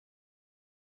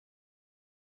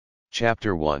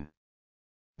Chapter 1.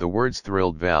 The words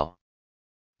thrilled Val.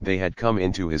 They had come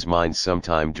into his mind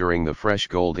sometime during the fresh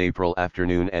gold April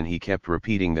afternoon, and he kept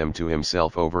repeating them to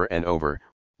himself over and over: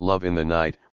 love in the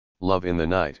night, love in the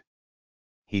night.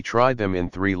 He tried them in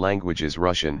 3 languages: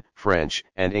 Russian, French,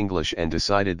 and English, and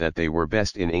decided that they were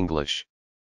best in English.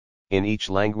 In each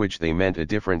language they meant a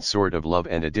different sort of love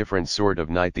and a different sort of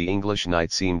night. The English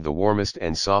night seemed the warmest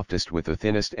and softest, with the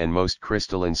thinnest and most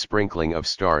crystalline sprinkling of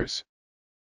stars.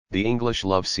 The English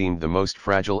love seemed the most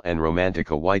fragile and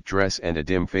romantic: a white dress and a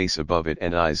dim face above it,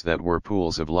 and eyes that were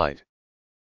pools of light.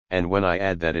 And when I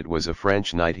add that it was a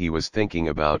French night he was thinking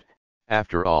about,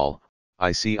 after all,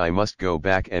 I see I must go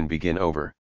back and begin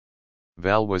over.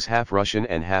 Val was half Russian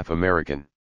and half American.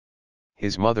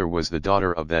 His mother was the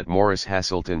daughter of that Morris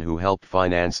Hasselton who helped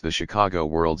finance the Chicago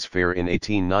World's Fair in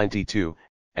 1892,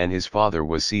 and his father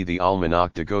was the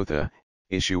Almanach de Gotha,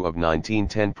 issue of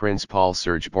 1910, Prince Paul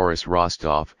Serge Boris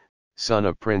Rostov, son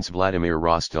of Prince Vladimir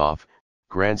Rostov,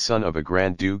 grandson of a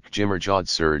Grand Duke Jimirjad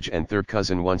Serge, and third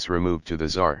cousin once removed to the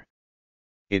Tsar.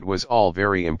 It was all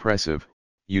very impressive,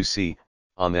 you see,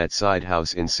 on that side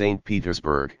house in St.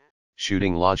 Petersburg,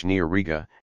 shooting lodge near Riga,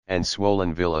 and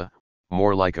swollen villa,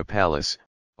 more like a palace,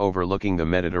 overlooking the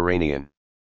Mediterranean.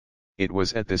 It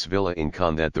was at this villa in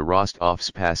Cannes that the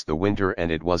Rostovs passed the winter, and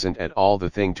it wasn't at all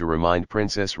the thing to remind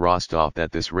Princess Rostov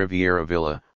that this Riviera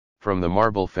villa, from the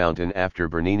marble fountain after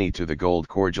Bernini to the gold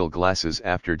cordial glasses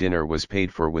after dinner, was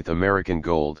paid for with American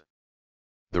gold.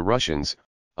 The Russians,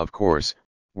 of course,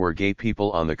 were gay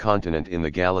people on the continent in the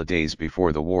gala days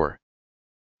before the war.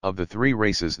 Of the 3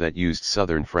 races that used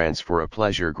southern France for a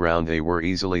pleasure ground, they were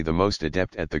easily the most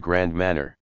adept at the grand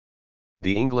manner.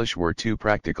 The English were too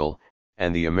practical,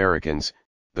 and the Americans,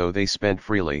 though they spent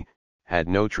freely, had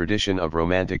no tradition of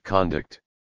romantic conduct.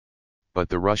 But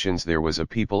the Russians, there was a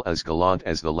people as gallant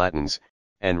as the Latins,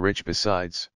 and rich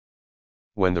besides.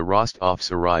 When the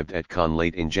Rostovs arrived at Cannes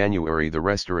late in January, the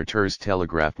restaurateurs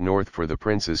telegraphed north for the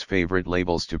prince's favorite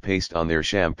labels to paste on their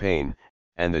champagne,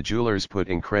 and the jewelers put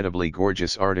incredibly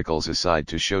gorgeous articles aside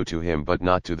to show to him but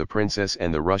not to the princess,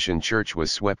 and the Russian church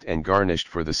was swept and garnished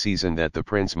for the season that the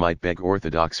prince might beg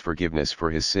Orthodox forgiveness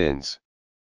for his sins.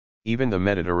 Even the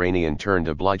Mediterranean turned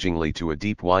obligingly to a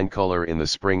deep wine color in the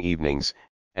spring evenings,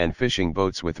 and fishing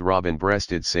boats with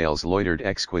robin-breasted sails loitered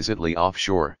exquisitely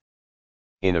offshore.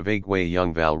 In a vague way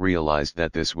young Val realized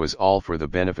that this was all for the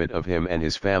benefit of him and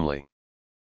his family.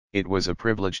 It was a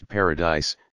privileged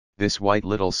paradise, this white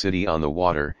little city on the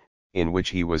water, in which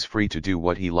he was free to do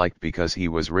what he liked because he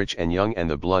was rich and young, and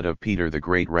the blood of Peter the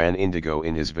Great ran indigo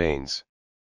in his veins.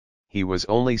 He was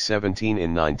only 17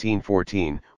 in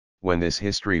 1914, when this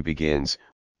history begins,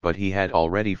 but he had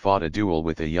already fought a duel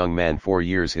with a young man 4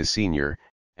 years his senior,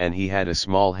 and he had a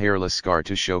small hairless scar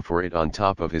to show for it on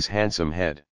top of his handsome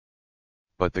head.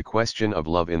 But the question of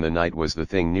love in the night was the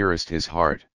thing nearest his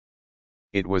heart.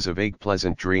 It was a vague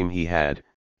pleasant dream he had,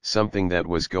 something that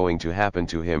was going to happen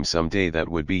to him some day that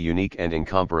would be unique and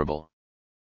incomparable.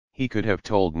 He could have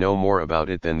told no more about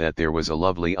it than that there was a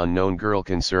lovely unknown girl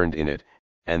concerned in it,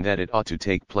 and that it ought to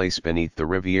take place beneath the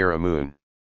Riviera moon.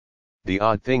 The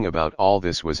odd thing about all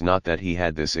this was not that he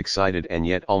had this excited and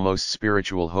yet almost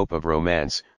spiritual hope of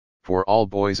romance, for all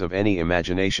boys of any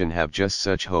imagination have just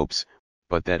such hopes,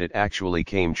 but that it actually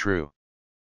came true.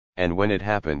 And when it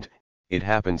happened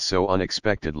so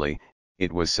unexpectedly.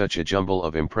 It was such a jumble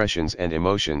of impressions and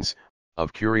emotions,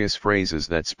 of curious phrases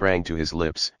that sprang to his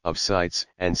lips, of sights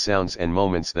and sounds and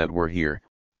moments that were here,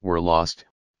 were lost,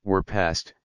 were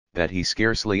past, that he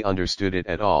scarcely understood it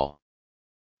at all.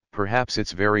 Perhaps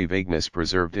its very vagueness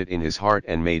preserved it in his heart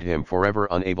and made him forever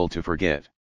unable to forget.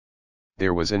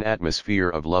 There was an atmosphere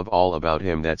of love all about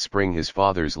him, that spring his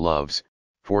father's loves,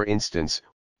 for instance,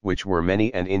 which were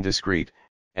many and indiscreet,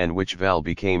 and which Val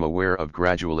became aware of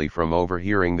gradually from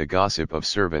overhearing the gossip of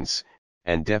servants,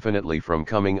 and definitely from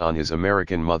coming on his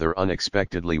American mother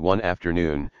unexpectedly one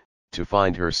afternoon, to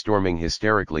find her storming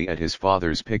hysterically at his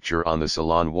father's picture on the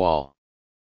salon wall.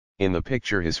 In the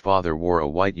picture his father wore a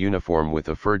white uniform with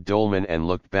a furred dolman and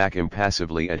looked back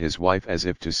impassively at his wife as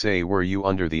if to say, "Were you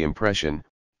under the impression,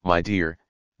 my dear,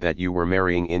 that you were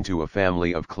marrying into a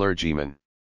family of clergymen?"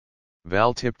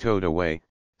 Val tiptoed away,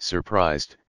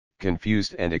 surprised,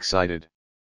 confused and excited.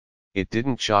 It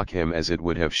didn't shock him as it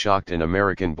would have shocked an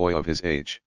American boy of his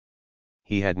age.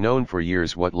 He had known for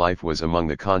years what life was among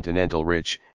the continental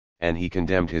rich, and he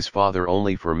condemned his father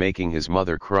only for making his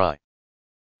mother cry.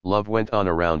 Love went on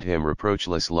around him,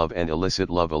 reproachless love and illicit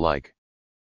love alike.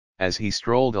 As he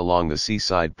strolled along the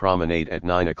seaside promenade at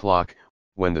 9 o'clock,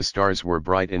 when the stars were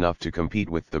bright enough to compete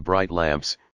with the bright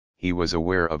lamps, he was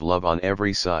aware of love on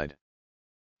every side.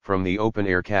 From the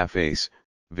open-air cafes,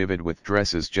 vivid with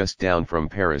dresses just down from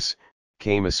Paris,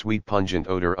 came a sweet pungent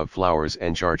odor of flowers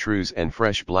and chartreuse and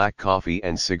fresh black coffee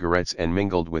and cigarettes, and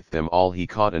mingled with them all he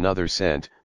caught another scent,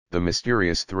 the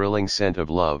mysterious thrilling scent of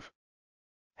love.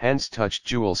 Hands touched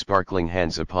jewel-sparkling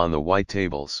hands upon the white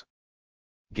tables.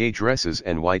 Gay dresses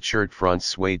and white shirt fronts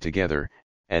swayed together,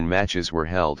 and matches were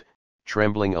held,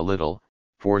 trembling a little,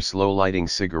 for slow lighting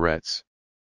cigarettes.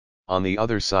 On the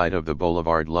other side of the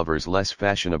boulevard, lovers less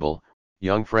fashionable,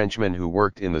 young Frenchmen who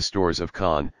worked in the stores of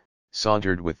Cannes,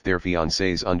 sauntered with their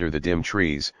fiancées under the dim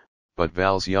trees, but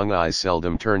Val's young eyes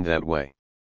seldom turned that way.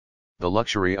 The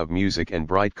luxury of music and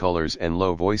bright colors and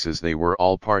low voices, they were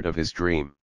all part of his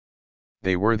dream.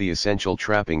 They were the essential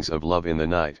trappings of love in the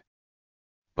night.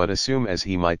 But assume as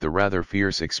he might the rather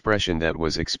fierce expression that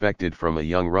was expected from a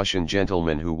young Russian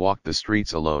gentleman who walked the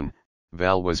streets alone,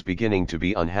 Val was beginning to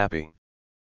be unhappy.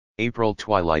 April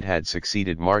twilight had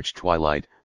succeeded March twilight,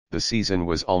 the season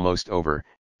was almost over,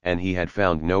 and he had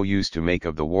found no use to make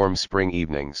of the warm spring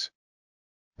evenings.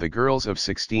 The girls of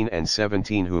 16 and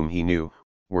 17 whom he knew,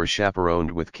 were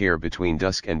chaperoned with care between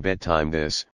dusk and bedtime.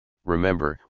 This,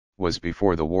 remember, was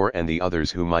before the war, and the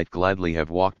others who might gladly have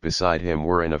walked beside him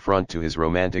were an affront to his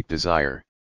romantic desire.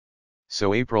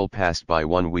 So April passed by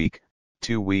 1 week,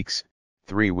 2 weeks,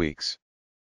 3 weeks.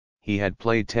 He had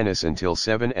played tennis until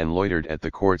 7 and loitered at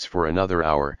the courts for another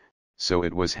hour, so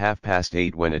it was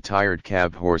 8:30 when a tired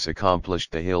cab horse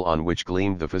accomplished the hill on which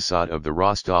gleamed the facade of the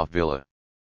Rostov villa.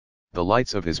 The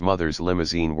lights of his mother's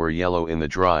limousine were yellow in the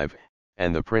drive,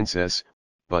 and the princess,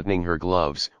 buttoning her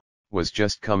gloves, was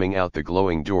just coming out the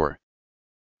glowing door.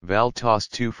 Val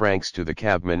tossed 2 francs to the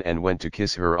cabman and went to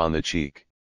kiss her on the cheek.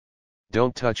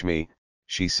 "Don't touch me,"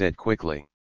 she said quickly.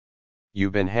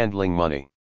 "You've been handling money."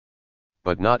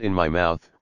 "But not in my mouth,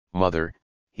 mother,"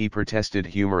 he protested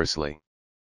humorously.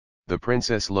 The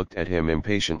princess looked at him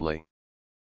impatiently.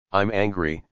 "I'm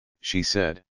angry," she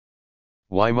said.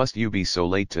 "Why must you be so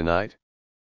late tonight?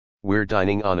 We're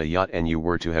dining on a yacht and you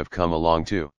were to have come along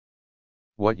too."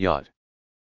 "What yacht?"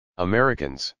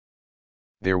 "Americans."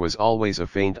 There was always a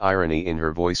faint irony in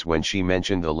her voice when she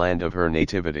mentioned the land of her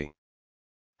nativity.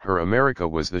 Her America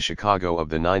was the Chicago of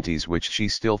the 90s, which she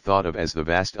still thought of as the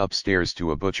vast upstairs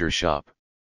to a butcher shop.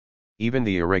 Even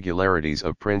the irregularities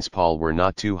of Prince Paul were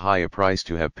not too high a price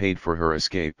to have paid for her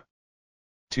escape.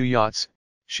 "2 yachts,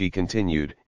 she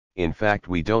continued, "in fact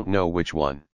we don't know which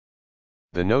one."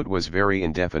 The note was very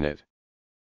indefinite.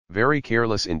 Very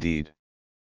careless indeed.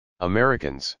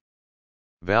 Americans.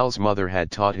 Val's mother had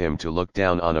taught him to look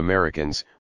down on Americans,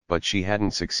 but she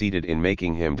hadn't succeeded in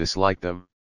making him dislike them.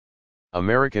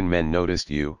 American men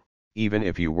noticed you, even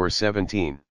if you were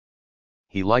 17.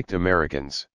 He liked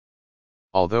Americans.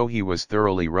 Although he was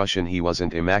thoroughly Russian, he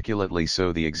wasn't immaculately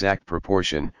so. The exact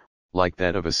proportion, like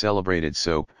that of a celebrated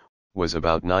soap, was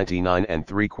about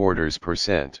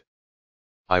 99.75%.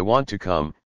 "I want to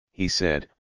come," he said.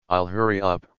 "I'll hurry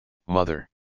up, mother."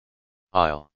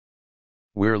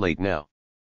 We're late now."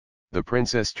 The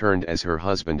princess turned as her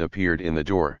husband appeared in the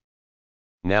door.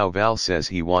 "Now Val says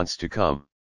he wants to come."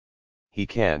 "He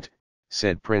can't,"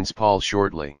 said Prince Paul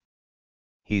shortly.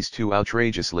 "He's too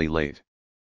outrageously late."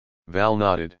 Val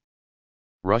nodded.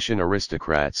 Russian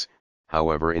aristocrats,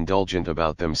 however indulgent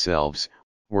about themselves,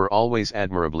 were always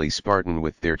admirably Spartan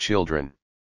with their children.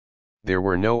 There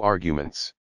were no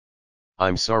arguments.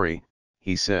 "I'm sorry,"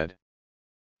 he said.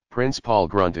 Prince Paul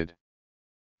grunted.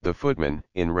 The footman,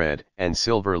 in red and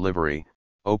silver livery,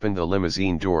 opened the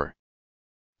limousine door.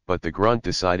 But the grunt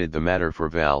decided the matter for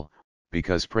Val,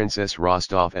 because Princess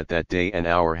Rostov at that day and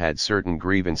hour had certain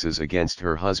grievances against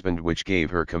her husband which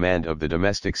gave her command of the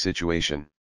domestic situation.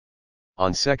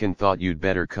 "On second thought you'd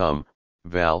better come,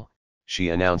 Val," she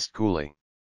announced coolly.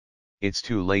 "It's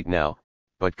too late now,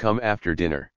 but come after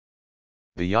dinner.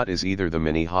 The yacht is either the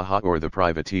Minnehaha or the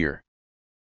privateer."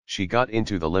 She got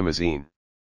into the limousine.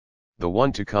 "The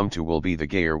one to come to will be the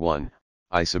gayer one,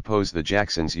 I suppose, the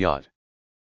Jackson's yacht."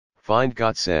 "Fine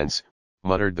got sense,"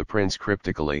 muttered the prince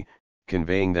cryptically,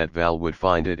 conveying that Val would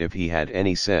find it if he had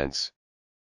any sense.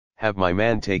 "Have my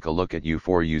man take a look at you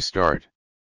 'fore you start.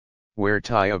 Wear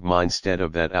tie of mine 'stead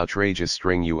of that outrageous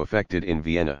string you affected in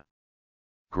Vienna.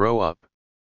 Grow up.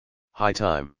 High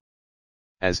time."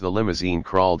 As the limousine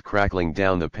crawled crackling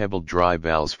down the pebbled drive,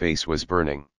 Val's face was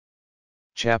burning.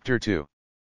 Chapter 2.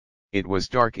 It was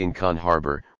dark in Cannes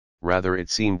harbor, rather it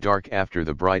seemed dark after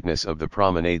the brightness of the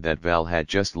promenade that Val had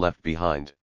just left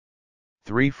behind.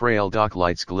 3 frail dock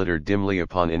lights glittered dimly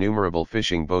upon innumerable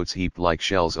fishing boats heaped like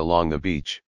shells along the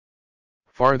beach.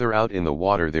 Farther out in the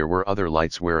water there were other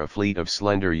lights where a fleet of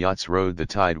slender yachts rode the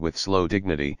tide with slow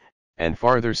dignity, and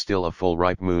farther still a full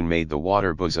ripe moon made the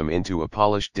water bosom into a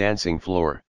polished dancing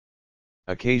floor.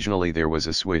 Occasionally there was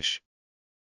a swish,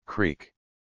 creak,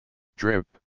 drip,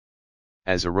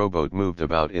 as a rowboat moved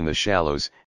about in the shallows,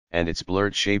 and its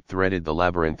blurred shape threaded the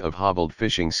labyrinth of hobbled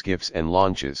fishing skiffs and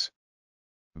launches.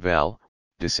 Val,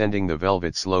 descending the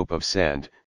velvet slope of sand,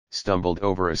 stumbled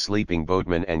over a sleeping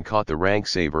boatman and caught the rank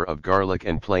savor of garlic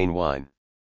and plain wine.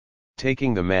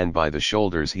 Taking the man by the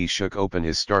shoulders, he shook open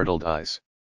his startled eyes.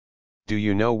 "Do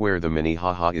you know where the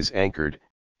Minnehaha is anchored,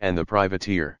 and the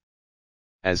privateer?"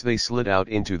 As they slid out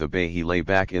into the bay, he lay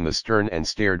back in the stern and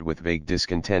stared with vague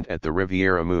discontent at the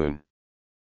Riviera moon.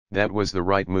 That was the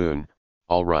right moon,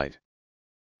 all right.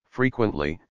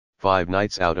 Frequently, 5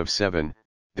 nights out of 7,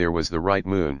 there was the right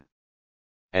moon.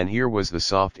 And here was the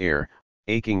soft air,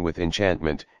 aching with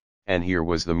enchantment, and here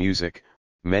was the music,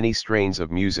 many strains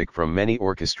of music from many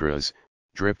orchestras,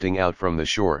 drifting out from the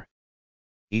shore.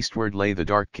 Eastward lay the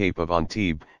dark Cape of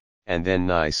Antibes, and then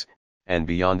Nice, and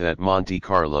beyond that Monte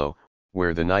Carlo,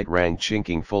 where the night rang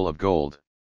chinking full of gold.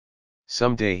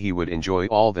 Some day he would enjoy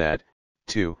all that,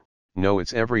 too, know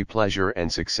its every pleasure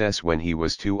and success when he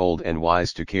was too old and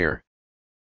wise to care.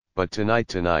 But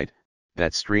tonight,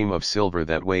 that stream of silver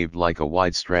that waved like a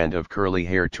wide strand of curly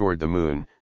hair toward the moon,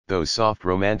 those soft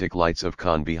romantic lights of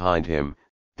Cannes behind him,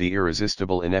 the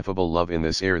irresistible ineffable love in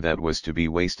this air that was to be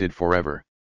wasted forever.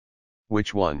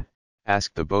 "Which one?"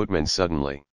 asked the boatman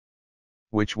suddenly.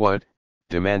 "Which what?"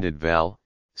 demanded Val,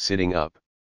 sitting up.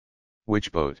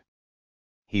 "Which boat?"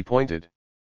 He pointed.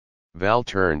 Val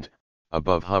turned.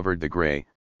 Above hovered the gray,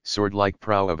 sword-like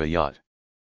prow of a yacht.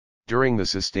 During the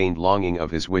sustained longing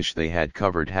of his wish they had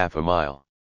covered half a mile.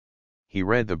 He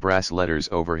read the brass letters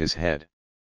over his head.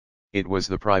 It was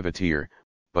the privateer,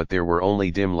 but there were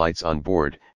only dim lights on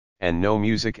board, and no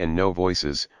music and no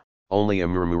voices, only a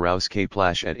murmurous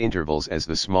plash at intervals as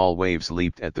the small waves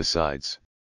leaped at the sides.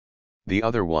 "The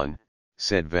other one,"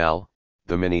 said Val,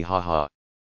 "the Minnehaha."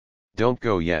 "Don't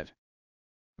go yet."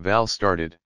 Val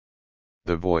started.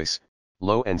 The voice,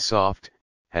 low and soft,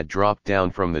 had dropped down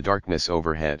from the darkness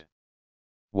overhead.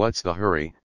 "What's the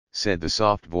hurry?" said the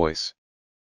soft voice.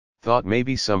 "Thought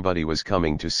maybe somebody was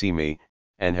coming to see me,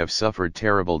 and have suffered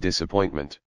terrible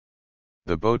disappointment."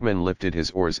 The boatman lifted his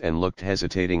oars and looked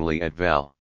hesitatingly at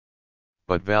Val.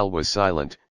 But Val was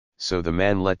silent, so the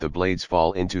man let the blades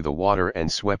fall into the water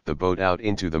and swept the boat out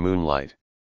into the moonlight.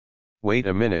 "Wait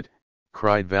a minute,"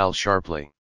 cried Val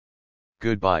sharply.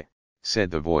 "Goodbye," said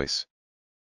the voice.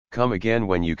 "Come again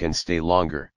when you can stay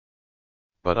longer."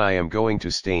 "But I am going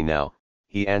to stay now,"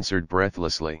 he answered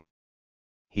breathlessly.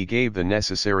 He gave the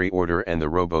necessary order and the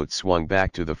rowboat swung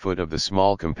back to the foot of the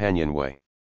small companionway.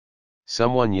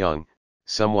 Someone young,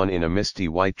 someone in a misty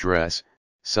white dress,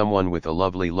 someone with a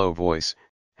lovely low voice,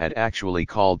 had actually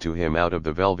called to him out of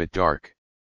the velvet dark.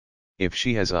 "If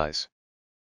she has eyes,"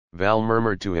 Val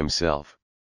murmured to himself.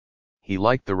 He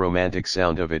liked the romantic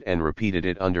sound of it and repeated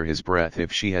it under his breath.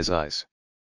 "If she has eyes.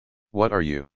 What are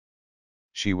you?"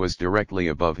 She was directly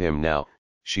above him now.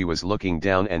 She was looking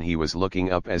down and he was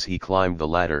looking up as he climbed the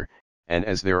ladder, and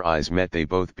as their eyes met they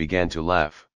both began to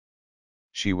laugh.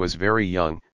 She was very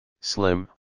young, slim,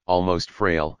 almost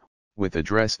frail, with a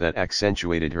dress that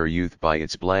accentuated her youth by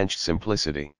its blanched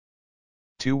simplicity.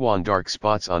 2 wan dark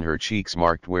spots on her cheeks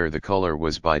marked where the color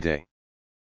was by day.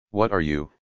 "What are you?"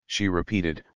 she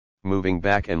repeated, moving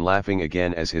back and laughing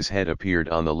again as his head appeared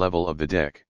on the level of the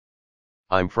deck.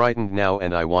 "I'm frightened now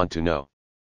and I want to know."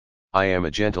 "I am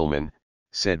a gentleman,"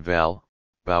 said Val,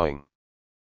 bowing.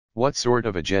 "What sort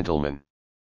of a gentleman?"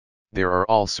 "There are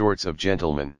all sorts of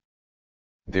gentlemen.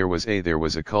 There was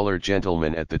a colored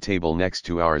gentleman at the table next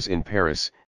to ours in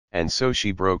Paris," and so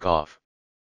she broke off.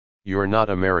 "You're not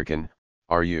American,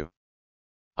 are you?"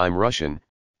 "I'm Russian,"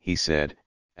 he said,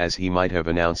 as he might have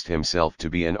announced himself to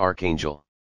be an archangel.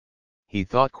 He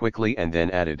thought quickly and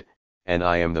then added, "And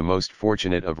I am the most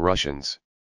fortunate of Russians.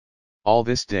 All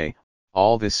this day,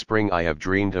 all this spring I have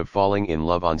dreamed of falling in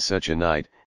love on such a night,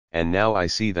 and now I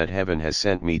see that heaven has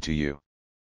sent me to you."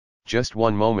 "Just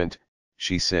one moment,"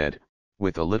 she said,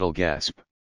 with a little gasp.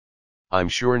 "I'm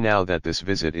sure now that this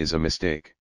visit is a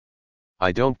mistake.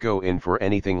 I don't go in for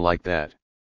anything like that.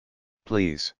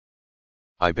 Please.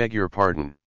 I beg your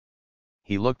pardon."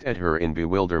 He looked at her in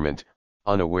bewilderment,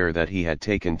 unaware that he had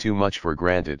taken too much for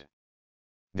granted.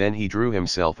 Then he drew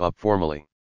himself up formally.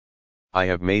 "I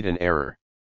have made an error.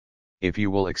 If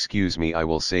you will excuse me I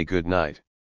will say good night."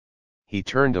 He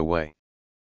turned away.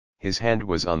 His hand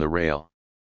was on the rail.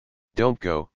 "Don't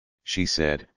go," she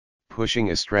said, pushing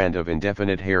a strand of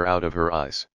indefinite hair out of her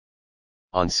eyes.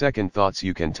 "On second thoughts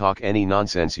you can talk any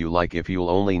nonsense you like if you'll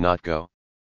only not go.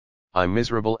 I'm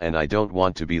miserable and I don't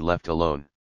want to be left alone."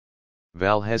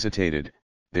 Val hesitated.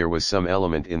 There was some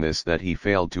element in this that he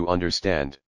failed to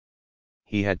understand.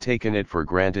 He had taken it for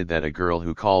granted that a girl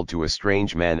who called to a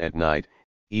strange man at night,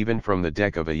 even from the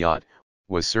deck of a yacht,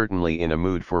 was certainly in a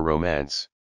mood for romance.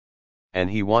 And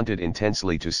he wanted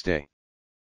intensely to stay.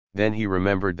 Then he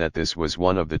remembered that this was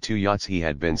one of the 2 yachts he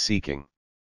had been seeking.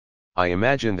 "I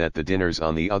imagine that the dinner's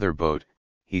on the other boat,"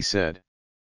 he said.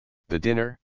 "The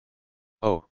dinner?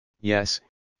 Oh, yes,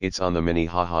 it's on the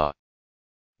Minnehaha.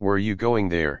 Were you going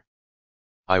there?"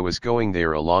 "I was going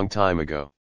there a long time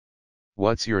ago."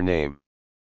 "What's your name?"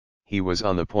 He was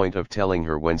on the point of telling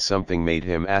her when something made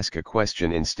him ask a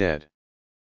question instead.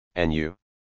 "And you?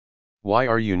 Why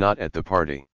are you not at the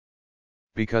party?"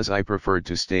 "Because I preferred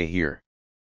to stay here.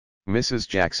 Mrs.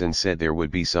 Jackson said there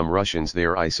would be some Russians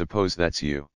there. I suppose that's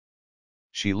you."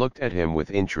 She looked at him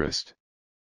with interest.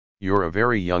 "You're a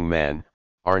very young man,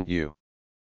 aren't you?"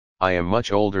 "I am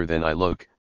much older than I look,"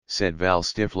 said Val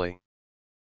stiffly.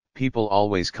 "People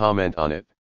always comment on it.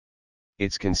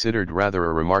 It's considered rather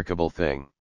a remarkable thing."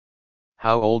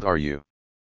 "How old are you?"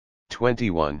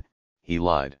 21, he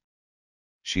lied.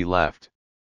 She laughed.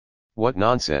 "What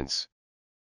nonsense.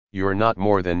 You're not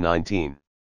more than 19.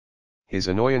 His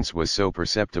annoyance was so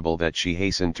perceptible that she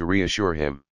hastened to reassure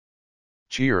him.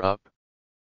 "Cheer up.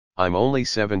 I'm only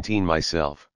 17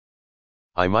 myself.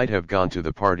 I might have gone to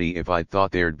the party if I'd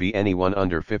thought there'd be anyone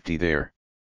under 50 there."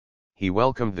 He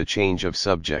welcomed the change of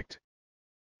subject.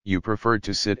 "You preferred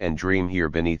to sit and dream here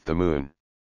beneath the moon."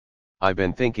 "I've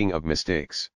been thinking of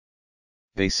mistakes."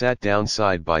 They sat down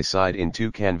side by side in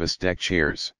 2 canvas deck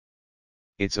chairs.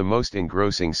 "It's a most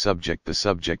engrossing subject, the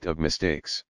subject of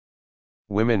mistakes.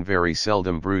 Women very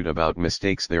seldom brood about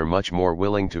mistakes. They're much more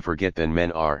willing to forget than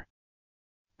men are.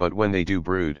 But when they do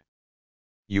brood—"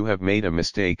 "You have made a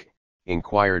mistake?"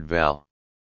 inquired Val.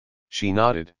 She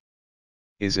nodded.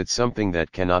 "Is it something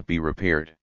that cannot be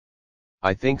repaired?"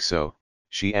 "I think so,"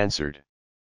 she answered.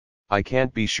 "I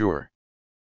can't be sure.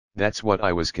 That's what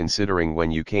I was considering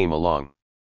when you came along."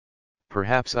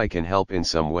 "Perhaps I can help in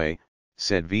some way,"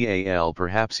 said Val.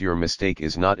 "Perhaps your mistake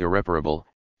is not irreparable,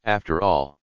 after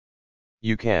all."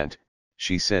 "You can't,"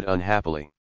 she said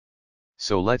unhappily.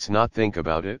 "So let's not think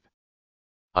about it.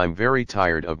 I'm very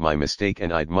tired of my mistake,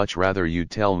 and I'd much rather you'd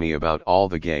tell me about all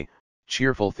the gay,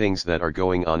 cheerful things that are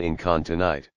going on in Cannes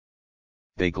tonight."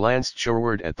 They glanced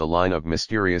shoreward at the line of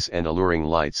mysterious and alluring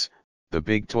lights, the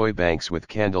big toy banks with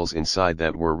candles inside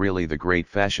that were really the great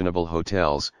fashionable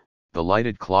hotels, the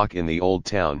lighted clock in the old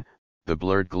town, the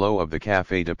blurred glow of the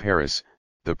Café de Paris,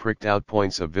 the pricked out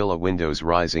points of villa windows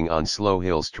rising on slow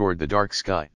hills toward the dark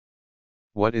sky.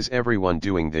 "What is everyone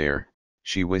doing there?"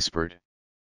 she whispered.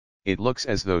 "It looks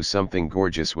as though something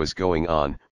gorgeous was going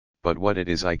on, but what it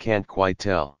is I can't quite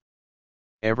tell."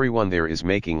 "Everyone there is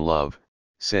making love,"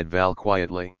 said Val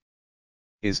quietly.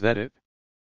 "Is that it?"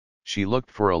 She looked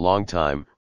for a long time,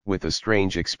 with a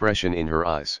strange expression in her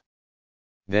eyes.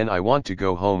 "Then I want to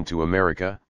go home to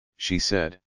America," she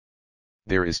said.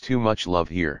 "There is too much love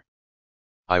here.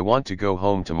 I want to go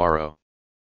home tomorrow."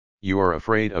 "You are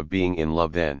afraid of being in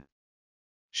love then?"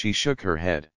 She shook her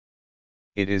head.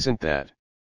 "It isn't that.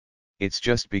 It's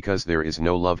just because there is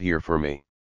no love here for me."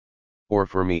 "Or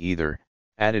for me either,"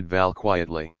 added Val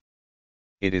quietly.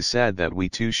 "It is sad that we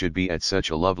two should be at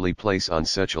such a lovely place on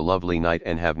such a lovely night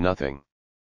and have nothing."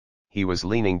 He was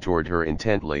leaning toward her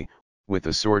intently, with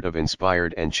a sort of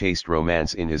inspired and chaste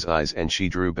romance in his eyes, and she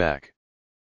drew back.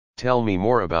 "Tell me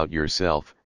more about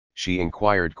yourself," she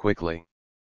inquired quickly.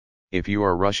 "If you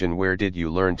are Russian, where did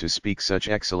you learn to speak such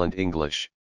excellent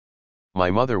English?" "My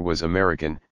mother was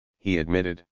American," he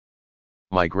admitted.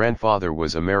 "My grandfather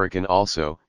was American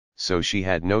also, so she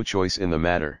had no choice in the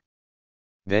matter."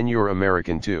 "Then you're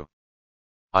American too?"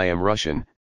 "I am Russian,"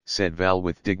 said Val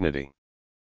with dignity.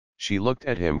 She looked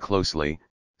at him closely,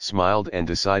 smiled and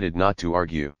decided not to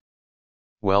argue.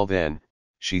 "Well then,"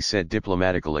 she said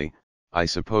diplomatically, "I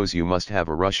suppose you must have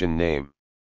a Russian name."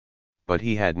 But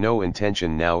he had no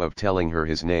intention now of telling her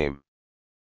his name.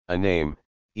 A name,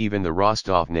 even the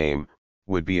Rostov name,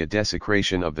 would be a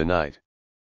desecration of the night.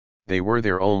 They were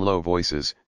their own low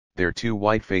voices, their 2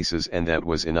 white faces, and that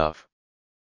was enough.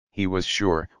 He was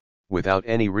sure, without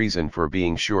any reason for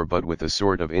being sure but with a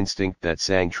sort of instinct that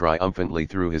sang triumphantly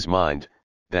through his mind,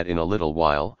 that in a little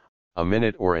while, a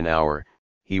minute or an hour,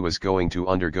 he was going to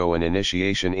undergo an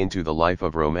initiation into the life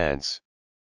of romance.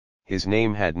 His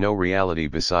name had no reality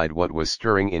beside what was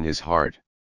stirring in his heart.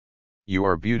 "You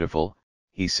are beautiful,"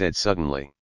 he said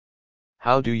suddenly.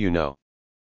 "How do you know?"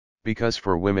 "Because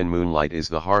for women moonlight is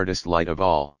the hardest light of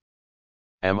all."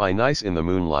 "Am I nice in the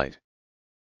moonlight?"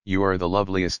 "You are the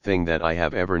loveliest thing that I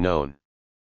have ever known."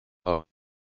 "Oh."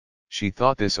 She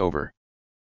thought this over.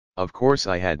 "Of course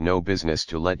I had no business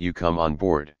to let you come on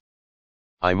board."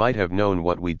 I might have known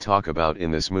what we'd talk about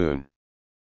in this moon.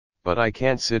 But I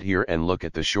can't sit here and look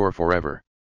at the shore forever.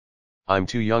 I'm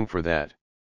too young for that.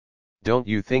 Don't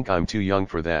you think I'm too young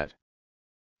for that?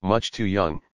 Much too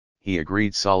young, he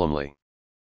agreed solemnly.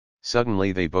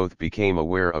 Suddenly they both became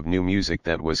aware of new music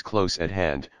that was close at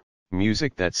hand,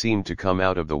 music that seemed to come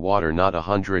out of the water not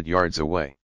 100 yards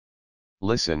away.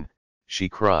 Listen, she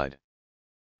cried.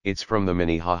 It's from the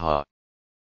Minnehaha.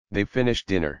 They've finished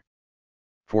dinner.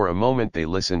 For a moment they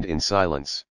listened in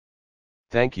silence.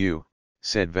 Thank you,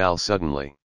 said Val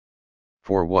suddenly.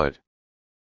 For what?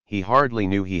 He hardly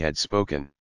knew he had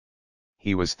spoken.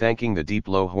 He was thanking the deep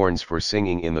low horns for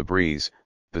singing in the breeze,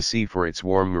 the sea for its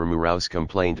warm murmurous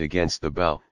complaint against the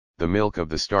bow, the milk of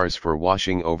the stars for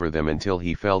washing over them until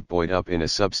he felt buoyed up in a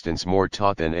substance more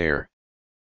taut than air.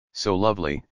 So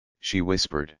lovely, she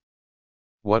whispered.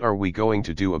 What are we going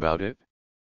to do about it?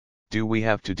 Do we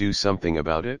have to do something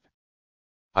about it?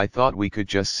 I thought we could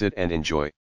just sit and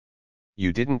enjoy.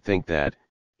 You didn't think that,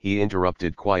 he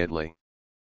interrupted quietly.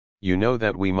 You know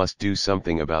that we must do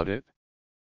something about it?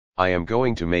 I am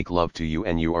going to make love to you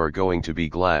and you are going to be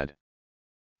glad.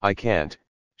 I can't,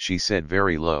 she said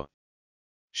very low.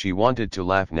 She wanted to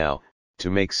laugh now, to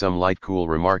make some light cool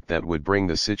remark that would bring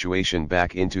the situation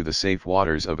back into the safe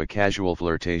waters of a casual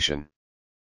flirtation.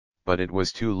 But it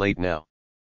was too late now.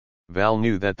 Val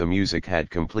knew that the music had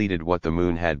completed what the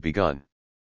moon had begun.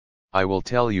 I will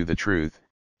tell you the truth,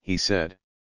 he said.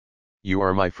 You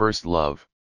are my first love.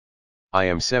 I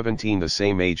am 17, the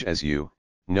same age as you,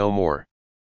 no more.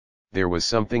 There was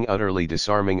something utterly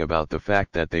disarming about the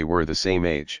fact that they were the same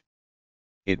age.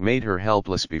 It made her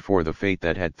helpless before the fate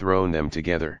that had thrown them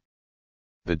together.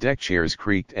 The deck chairs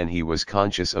creaked and he was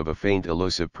conscious of a faint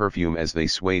elusive perfume as they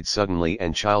swayed suddenly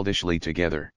and childishly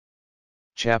together.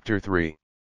 Chapter 3.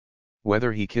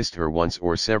 Whether he kissed her once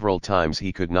or several times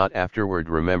he could not afterward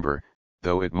remember,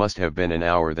 though it must have been an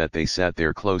hour that they sat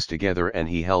there close together and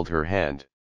he held her hand.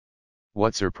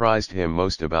 What surprised him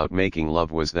most about making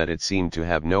love was that it seemed to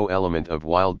have no element of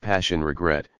wild passion,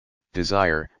 regret,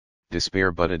 desire,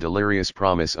 despair, but a delirious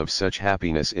promise of such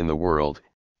happiness in the world,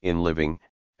 in living,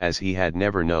 as he had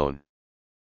never known.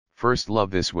 First love.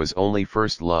 This was only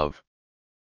first love.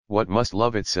 What must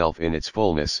love itself in its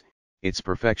fullness, its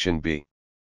perfection be?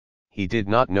 He did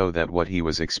not know that what he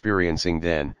was experiencing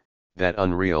then, that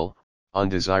unreal,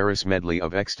 undesirous medley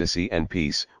of ecstasy and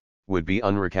peace, would be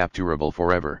unrecapturable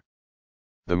forever.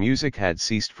 The music had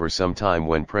ceased for some time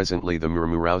when presently the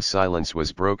murmurous silence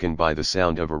was broken by the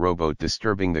sound of a rowboat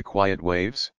disturbing the quiet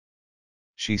waves.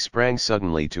 She sprang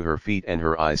suddenly to her feet and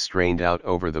her eyes strained out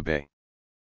over the bay.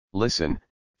 Listen,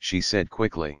 she said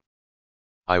quickly.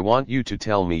 I want you to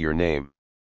tell me your name.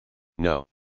 No.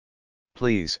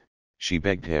 Please, she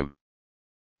begged him.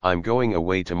 I'm going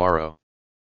away tomorrow.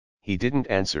 He didn't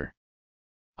answer.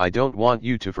 I don't want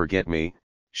you to forget me,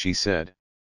 she said.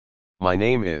 My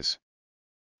name is.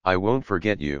 I won't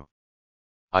forget you.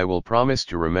 I will promise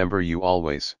to remember you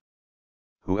always.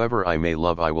 Whoever I may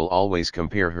love, I will always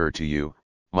compare her to you,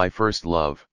 my first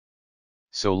love.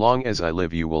 So long as I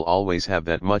live, you will always have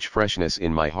that much freshness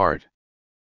in my heart.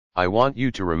 I want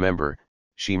you to remember,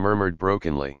 she murmured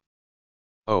brokenly.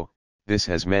 Oh, this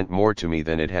has meant more to me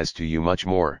than it has to you, much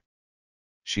more.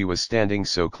 She was standing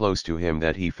so close to him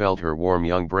that he felt her warm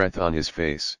young breath on his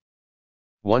face.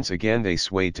 Once again they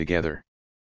swayed together.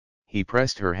 He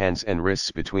pressed her hands and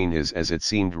wrists between his as it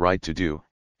seemed right to do,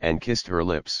 and kissed her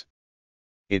lips.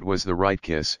 It was the right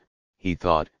kiss, he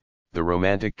thought, the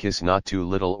romantic kiss, not too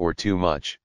little or too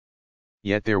much.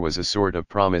 Yet there was a sort of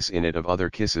promise in it of other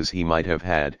kisses he might have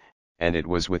had, and it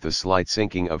was with a slight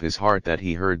sinking of his heart that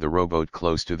he heard the rowboat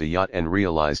close to the yacht and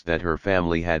realized that her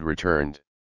family had returned.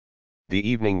 The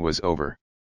evening was over.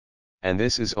 And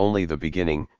this is only the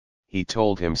beginning, he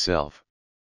told himself.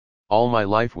 All my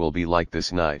life will be like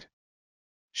this night.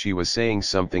 She was saying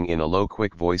something in a low,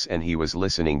 quick voice and he was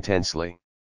listening tensely.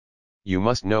 You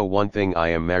must know one thing, I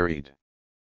am married.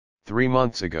 3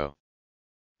 months ago.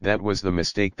 That was the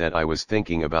mistake that I was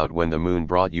thinking about when the moon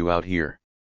brought you out here.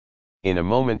 In a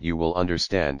moment you will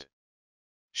understand.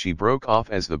 She broke off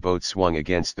as the boat swung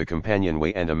against the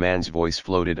companionway and a man's voice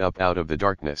floated up out of the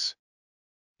darkness.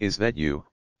 Is that you,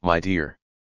 my dear?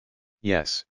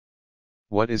 Yes.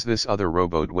 What is this other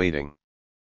rowboat waiting?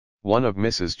 One of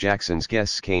Mrs. Jackson's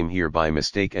guests came here by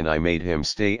mistake and I made him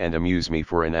stay and amuse me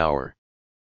for an hour.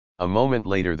 A moment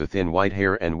later the thin white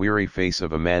hair and weary face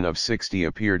of a man of 60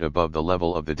 appeared above the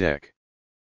level of the deck.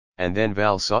 And then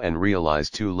Val saw and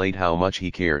realized too late how much he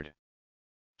cared.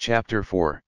 Chapter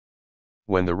 4.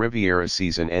 When the Riviera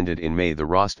season ended in May, the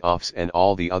Rostovs and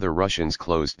all the other Russians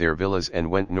closed their villas and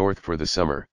went north for the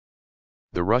summer.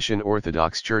 The Russian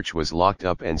Orthodox Church was locked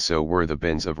up and so were the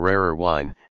bins of rarer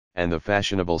wine, and the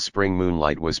fashionable spring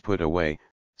moonlight was put away,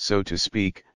 so to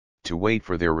speak, to wait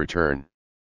for their return.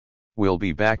 "We'll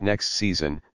be back next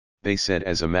season," they said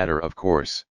as a matter of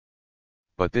course.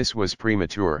 But this was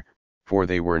premature, for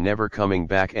they were never coming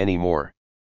back anymore.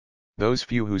 Those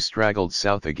few who straggled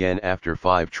south again after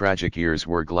 5 tragic years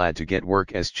were glad to get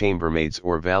work as chambermaids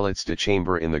or valets de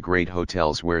chambre in the great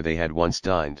hotels where they had once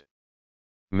dined.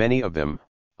 Many of them,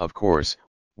 of course,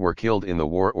 were killed in the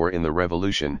war or in the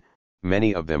revolution,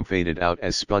 many of them faded out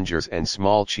as spongers and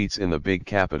small cheats in the big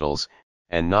capitals,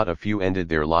 and not a few ended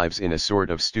their lives in a sort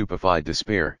of stupefied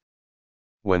despair.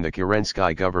 When the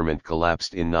Kerensky government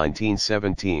collapsed in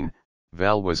 1917,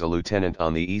 Val was a lieutenant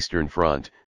on the Eastern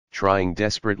Front, trying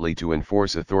desperately to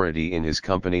enforce authority in his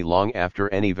company long after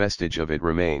any vestige of it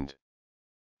remained.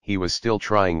 He was still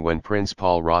trying when Prince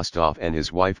Paul Rostov and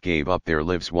his wife gave up their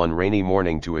lives one rainy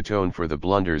morning to atone for the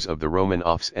blunders of the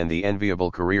Romanovs, and the enviable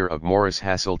career of Morris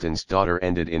Hasselton's daughter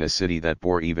ended in a city that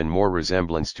bore even more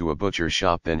resemblance to a butcher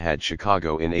shop than had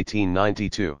Chicago in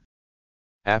 1892.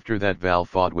 After that, Val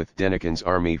fought with Denikin's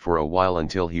army for a while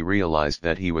until he realized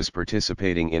that he was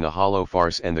participating in a hollow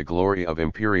farce and the glory of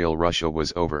Imperial Russia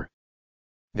was over.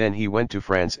 Then he went to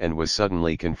France and was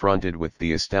suddenly confronted with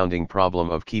the astounding problem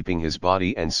of keeping his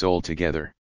body and soul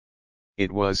together.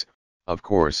 It was, of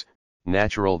course,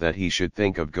 natural that he should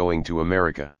think of going to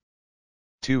America.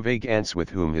 2 vague aunts with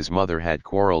whom his mother had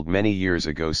quarreled many years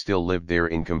ago still lived there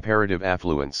in comparative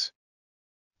affluence.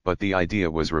 But the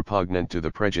idea was repugnant to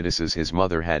the prejudices his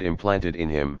mother had implanted in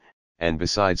him, and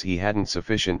besides he hadn't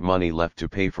sufficient money left to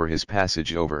pay for his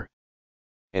passage over.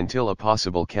 Until a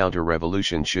possible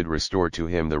counter-revolution should restore to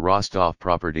him the Rostov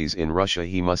properties in Russia,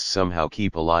 he must somehow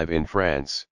keep alive in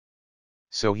France.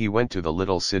 So he went to the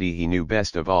little city he knew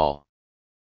best of all.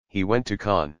 He went to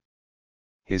Cannes.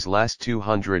 His last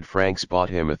 200 francs bought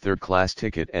him a third-class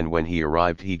ticket, and when he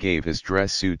arrived he gave his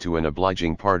dress suit to an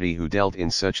obliging party who dealt in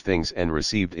such things and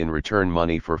received in return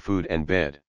money for food and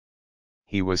bed.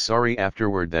 He was sorry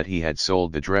afterward that he had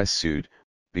sold the dress suit,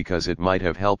 because it might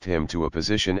have helped him to a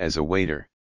position as a waiter.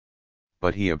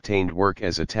 But he obtained work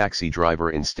as a taxi driver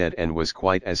instead and was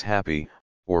quite as happy,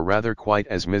 or rather quite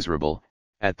as miserable,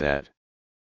 at that.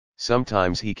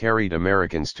 Sometimes he carried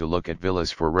Americans to look at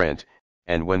villas for rent,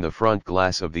 and when the front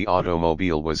glass of the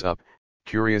automobile was up,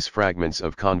 curious fragments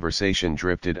of conversation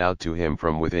drifted out to him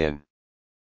from within.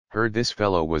 "Heard this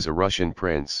fellow was a Russian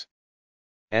prince."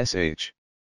 "Sh.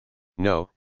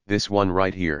 No, this one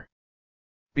right here."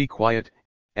 "Be quiet,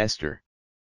 Esther."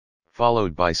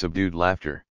 Followed by subdued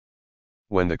laughter.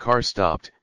 When the car stopped,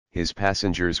 his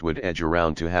passengers would edge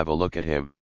around to have a look at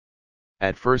him.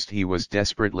 At first he was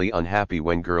desperately unhappy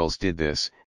when girls did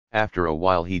this, after a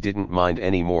while he didn't mind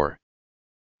any more.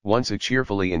 Once a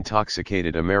cheerfully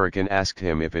intoxicated American asked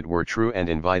him if it were true and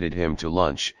invited him to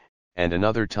lunch, and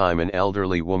another time an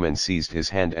elderly woman seized his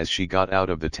hand as she got out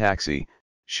of the taxi,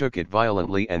 shook it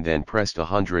violently and then pressed a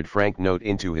 100-franc note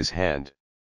into his hand.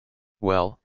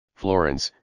 "Well,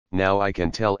 Florence, now I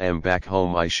can tell back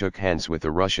home I shook hands with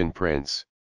a Russian prince."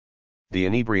 The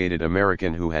inebriated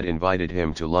American who had invited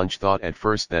him to lunch thought at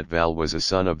first that Val was a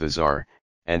son of the Tsar,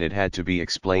 and it had to be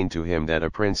explained to him that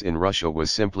a prince in Russia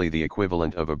was simply the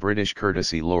equivalent of a British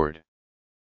courtesy lord.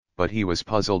 But he was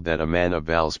puzzled that a man of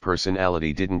Val's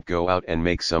personality didn't go out and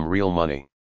make some real money.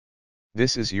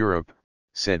 "This is Europe,"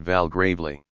 said Val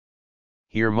gravely.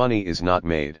 "Here money is not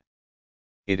made.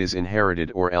 It is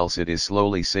inherited, or else it is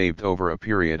slowly saved over a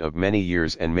period of many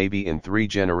years, and maybe in 3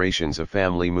 generations a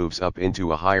family moves up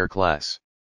into a higher class.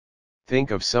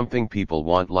 Think of something people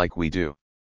want like we do.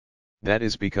 That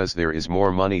is because there is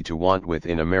more money to want with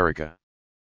in America.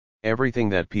 Everything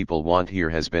that people want here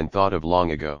has been thought of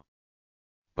long ago."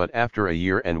 But after a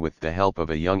year, and with the help of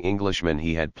a young Englishman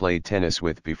he had played tennis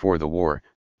with before the war,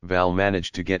 Val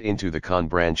managed to get into the Cannes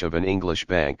branch of an English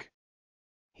bank.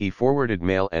 He forwarded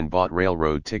mail and bought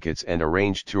railroad tickets and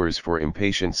arranged tours for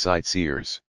impatient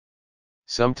sightseers.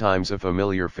 Sometimes a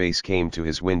familiar face came to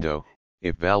his window.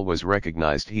 If Val was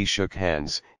recognized he shook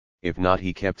hands, if not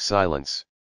he kept silence.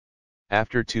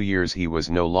 After 2 years he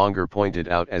was no longer pointed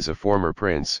out as a former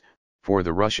prince, for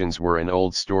the Russians were an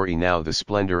old story now. The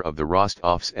splendor of the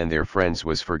Rostovs and their friends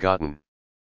was forgotten.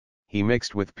 He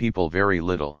mixed with people very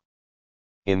little.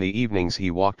 In the evenings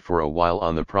he walked for a while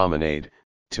on the promenade,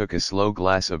 took a slow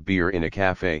glass of beer in a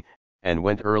cafe, and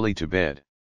went early to bed.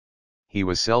 He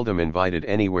was seldom invited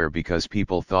anywhere because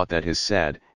people thought that his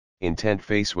sad, intent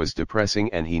face was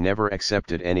depressing, and he never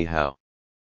accepted anyhow.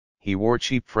 He wore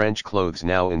cheap French clothes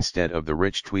now instead of the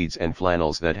rich tweeds and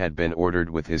flannels that had been ordered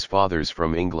with his fathers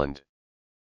from England.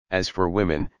 As for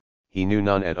women, he knew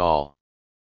none at all.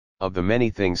 Of the many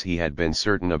things he had been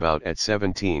certain about at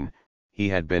 17, he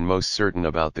had been most certain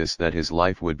about this, that his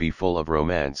life would be full of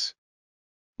romance.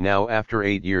 Now after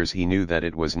 8 years he knew that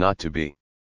it was not to be.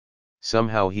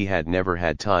 Somehow he had never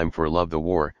had time for love. The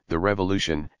war, the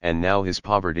revolution, and now his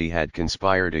poverty had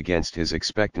conspired against his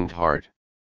expectant heart.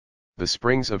 The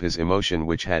springs of his emotion,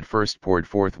 which had first poured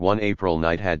forth one April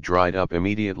night, had dried up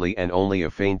immediately, and only a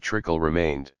faint trickle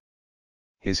remained.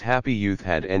 His happy youth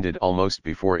had ended almost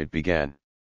before it began.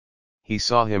 He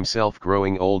saw himself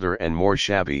growing older and more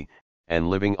shabby, and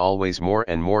living always more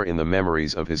and more in the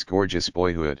memories of his gorgeous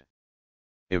boyhood.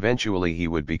 Eventually he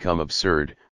would become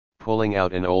absurd, pulling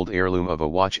out an old heirloom of a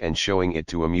watch and showing it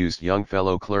to amused young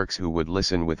fellow clerks who would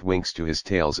listen with winks to his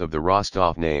tales of the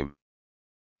Rostov name.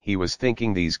 He was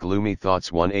thinking these gloomy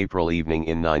thoughts one April evening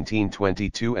in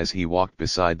 1922 as he walked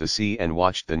beside the sea and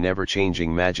watched the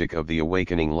never-changing magic of the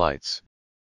awakening lights.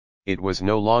 It was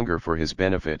no longer for his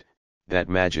benefit, that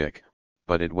magic,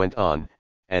 but it went on,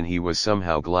 and he was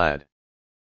somehow glad.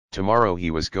 Tomorrow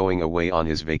he was going away on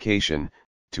his vacation,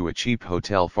 to a cheap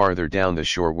hotel farther down the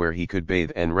shore where he could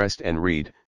bathe and rest and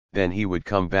read, then he would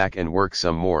come back and work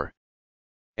some more.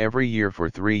 Every year for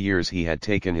 3 years he had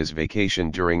taken his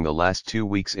vacation during the last 2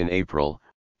 weeks in April,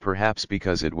 perhaps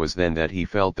because it was then that he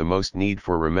felt the most need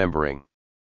for remembering.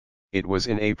 It was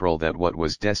in April that what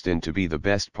was destined to be the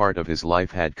best part of his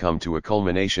life had come to a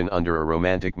culmination under a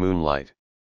romantic moonlight.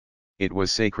 It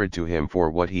was sacred to him, for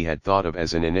what he had thought of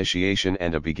as an initiation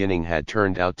and a beginning had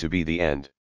turned out to be the end.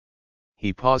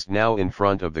 He paused now in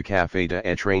front of the Café des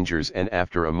Étrangers, and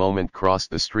after a moment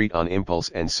crossed the street on impulse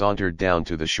and sauntered down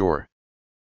to the shore.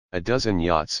 A dozen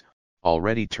yachts,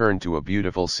 already turned to a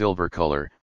beautiful silver color,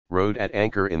 rode at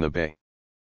anchor in the bay.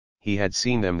 He had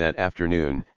seen them that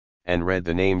afternoon, and read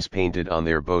the names painted on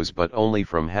their bows, but only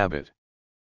from habit.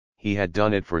 He had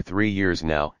done it for 3 years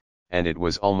now, and it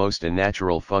was almost a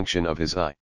natural function of his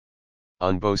eye.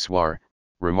 "Un bonsoir,"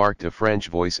 remarked a French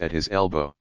voice at his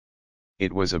elbow.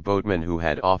 It was a boatman who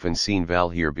had often seen Val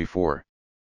here before.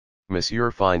 "Monsieur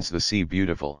finds the sea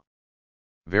beautiful."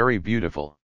 "Very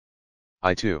beautiful."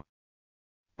 "I too.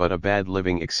 But a bad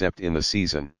living except in the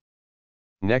season.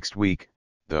 Next week,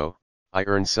 though, I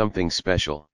earn something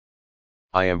special.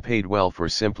 I am paid well for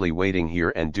simply waiting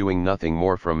here and doing nothing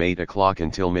more from 8 o'clock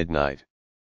until midnight."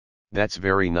 "That's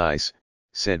very nice,"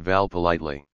 said Val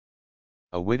politely.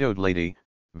 "A widowed lady,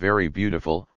 very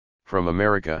beautiful, from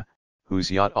America, whose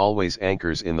yacht always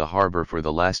anchors in the harbor for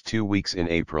the last 2 weeks in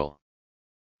April.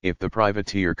 If the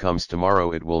privateer comes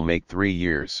tomorrow it will make 3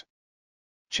 years.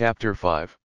 Chapter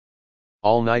 5.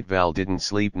 All night Val didn't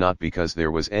sleep, not because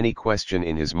there was any question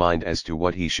in his mind as to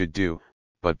what he should do,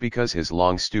 but because his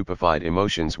long stupefied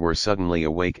emotions were suddenly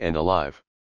awake and alive.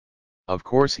 Of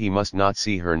course he must not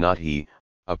see her, not he,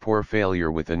 a poor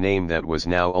failure with a name that was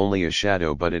now only a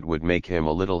shadow, but it would make him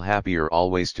a little happier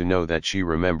always to know that she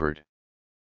remembered.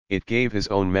 It gave his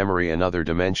own memory another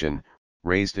dimension,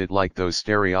 raised it like those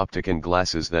stereopticon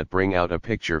glasses that bring out a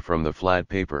picture from the flat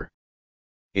paper.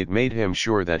 It made him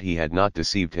sure that he had not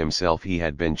deceived himself. He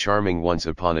had been charming once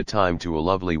upon a time to a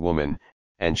lovely woman,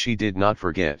 and she did not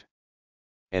forget.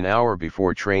 An hour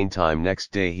before train time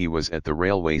next day he was at the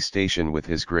railway station with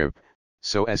his grip,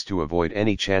 so as to avoid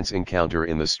any chance encounter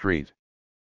in the street.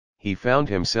 He found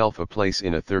himself a place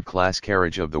in a third-class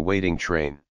carriage of the waiting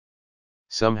train.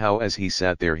 Somehow as he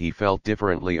sat there he felt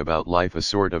differently about life, a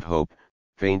sort of hope,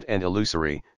 faint and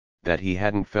illusory, that he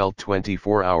hadn't felt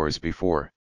 24 hours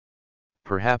before.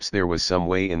 Perhaps there was some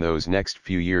way in those next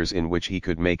few years in which he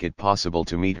could make it possible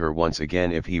to meet her once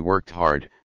again if he worked hard,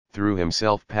 threw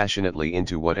himself passionately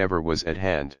into whatever was at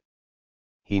hand.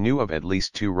 He knew of at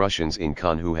least 2 Russians in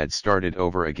Cannes who had started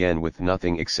over again with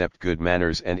nothing except good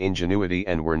manners and ingenuity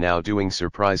and were now doing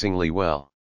surprisingly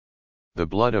well. The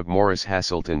blood of Morris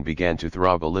Hasselton began to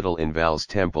throb a little in Val's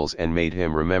temples and made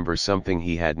him remember something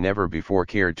he had never before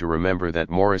cared to remember, that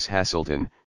Morris Hasselton,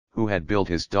 who had built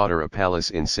his daughter a palace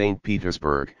in St.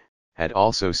 Petersburg, had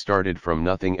also started from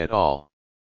nothing at all.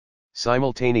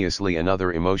 Simultaneously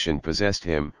another emotion possessed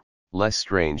him, less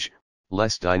strange,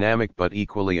 less dynamic but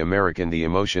equally American, the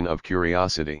emotion of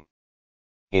curiosity.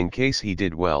 In case he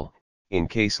did well, in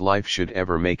case life should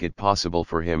ever make it possible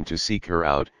for him to seek her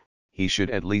out, he should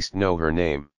at least know her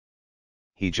name.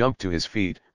 He jumped to his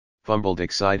feet, fumbled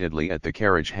excitedly at the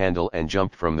carriage handle and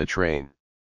jumped from the train.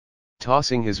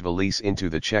 Tossing his valise into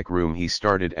the check room he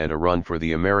started at a run for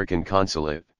the American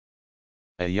consulate.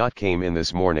 "A yacht came in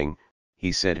this morning,"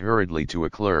 he said hurriedly to a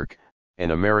clerk,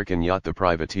 "an American yacht, the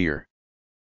privateer.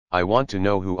 I want to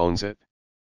know who owns it."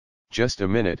 "Just a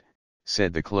minute,"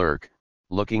 said the clerk,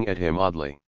 looking at him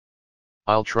oddly.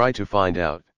 "I'll try to find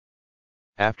out."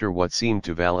 After what seemed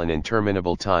to Val an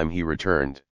interminable time he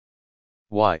returned.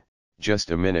 "Why,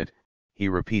 just a minute," he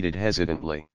repeated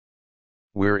hesitantly.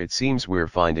 It seems we're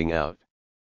finding out.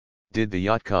 Did the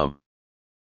yacht come?"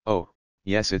 "Oh,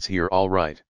 yes, it's here all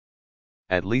right.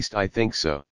 At least I think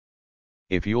so.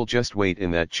 If you'll just wait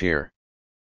in that chair."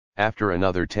 After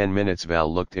another 10 minutes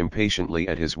Val looked impatiently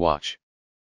at his watch.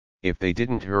 If they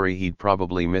didn't hurry he'd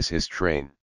probably miss his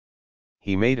train.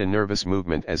 He made a nervous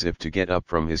movement as if to get up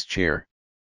from his chair.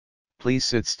 "Please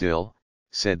sit still,"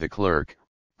 said the clerk,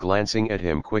 glancing at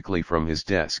him quickly from his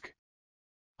desk.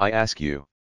 "I ask you.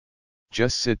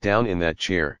 Just sit down in that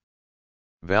chair."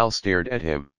 Val stared at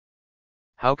him.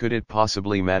 How could it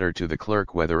possibly matter to the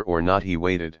clerk whether or not he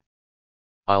waited?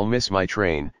 "I'll miss my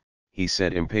train," he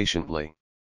said impatiently.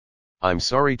 "I'm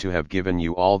sorry to have given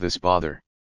you all this bother.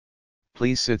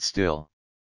 Please sit still.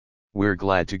 We're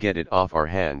glad to get it off our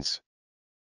hands.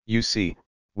 You see,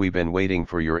 we've been waiting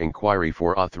for your inquiry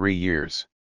for 3 years."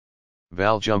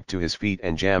 Val jumped to his feet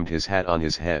and jammed his hat on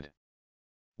his head.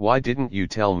 "Why didn't you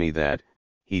tell me that?"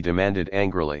 he demanded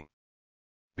angrily.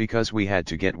 "Because we had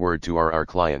to get word to our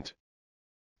client.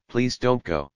 Please don't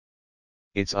go.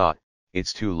 It's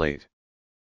too late."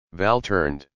 Val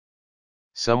turned.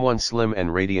 Someone slim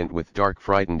and radiant with dark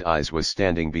frightened eyes was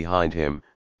standing behind him,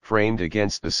 framed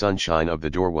against the sunshine of the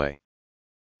doorway.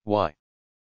 "Why?"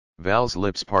 Val's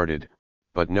lips parted,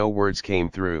 but no words came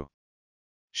through.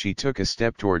 She took a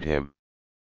step toward him.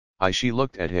 She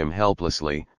looked at him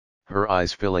helplessly, her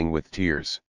eyes filling with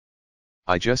tears.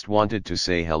 "I just wanted to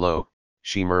say hello,"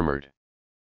 she murmured.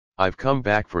 "I've come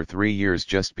back for 3 years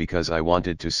just because I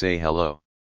wanted to say hello."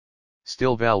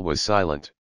 Still Val was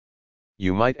silent.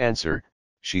 "You might answer,"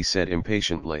 she said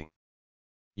impatiently.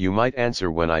 "You might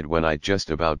answer when I'd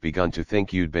just about begun to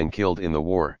think you'd been killed in the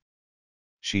war."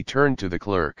 She turned to the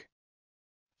clerk.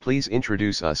 "Please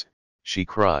introduce us," she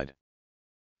cried.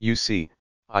 "You see,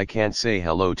 I can't say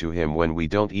hello to him when we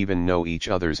don't even know each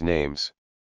other's names.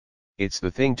 It's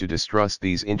the thing to distrust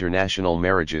these international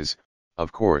marriages,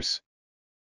 of course.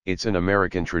 It's an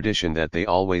American tradition that they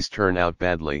always turn out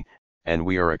badly, and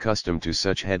we are accustomed to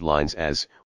such headlines as,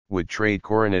 'Would trade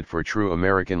coronet for true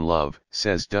American love,'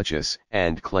 says Duchess,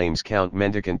 and claims Count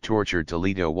Mendicant tortured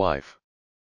Toledo wife.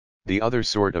 The other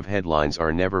sort of headlines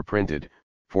are never printed,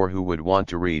 for who would want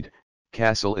to read,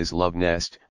 'Castle is love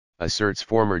nest,' asserts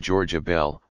former Georgia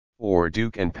belle, or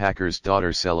 'Duke and Packer's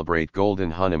daughter celebrate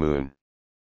golden honeymoon.'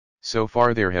 So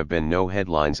far there have been no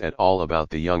headlines at all about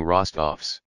the young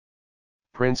Rostovs.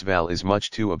 Prince Val is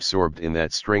much too absorbed in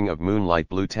that string of moonlight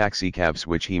blue taxicabs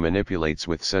which he manipulates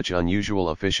with such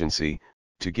unusual efficiency,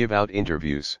 to give out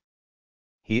interviews.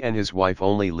 He and his wife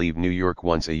only leave New York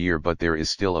once a year, but there is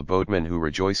still a boatman who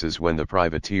rejoices when the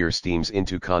privateer steams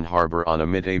into Conn Harbor on a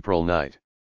mid-April night.